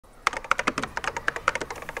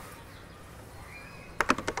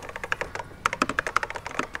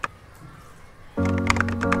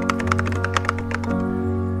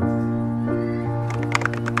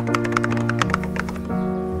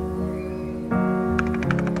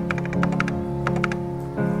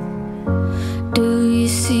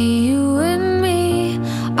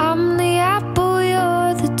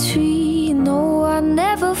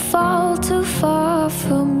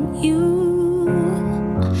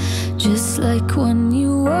like when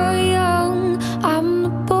you were young. I'm the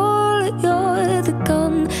bullet, you're the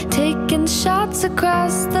gun, taking shots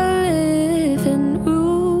across the living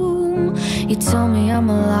room. You tell me I'm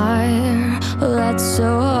a liar, well, that's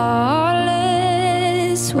so heartless.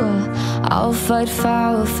 Well, I'll fight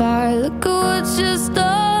fire with fire, look at what you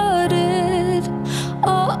started.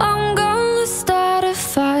 Oh, I'm gonna start a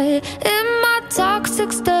fight in my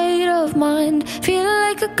toxic state of mind. Feel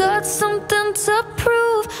like I got something to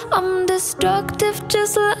prove. I'm destructive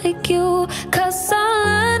just like you, 'cause I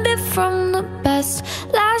learned it from the best.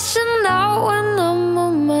 Lashing out when I'm a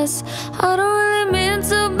mess. I don't really mean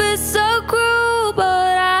to be so cruel,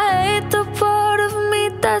 but I hate the part of me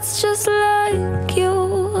that's just like you.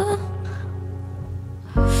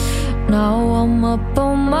 Now I'm up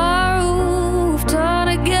on my roof, trying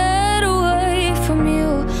to get away from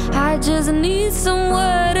you. I just need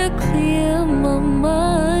somewhere to clear my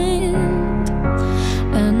mind.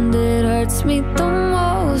 And it hurts me the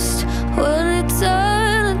most when it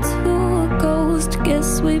turns into a ghost. Guess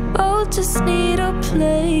we both just need a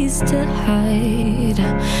place to hide.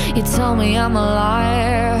 You tell me I'm a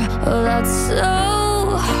liar, well, that's so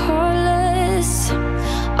heartless.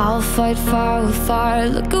 I'll fight fire with fire,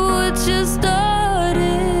 look at what you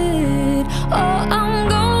started. Oh, I'm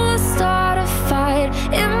gonna start a fight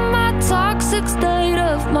in my toxic state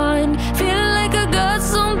of mind. Feel like I got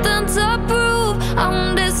something to prove.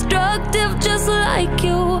 I'm destructive just like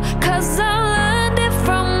you, 'cause I learned it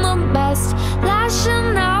from the best.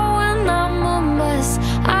 Lashing out when I'm a mess.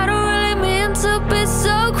 I don't really mean to be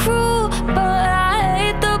so cruel, but I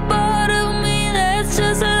hate the part of me that's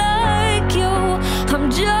just like you. I'm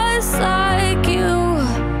just like you.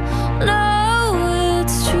 No,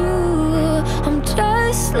 it's true. I'm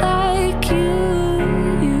just like you.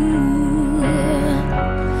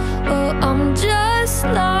 Oh, I'm just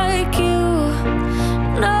like you.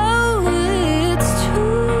 No, it's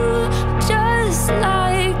true. Just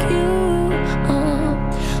like you.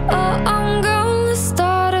 Oh, I'm gonna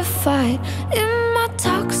start a fight in my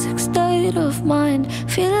toxic state of mind.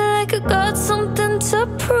 Feeling like I got something to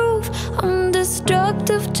prove. I'm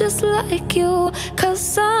destructive just like you,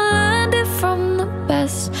 'cause I learned it from the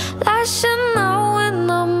best. Lashing out when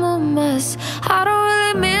I'm a mess. I don't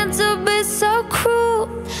really mean to be so cruel,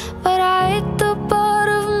 but I hate the part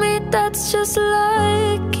of me that's just like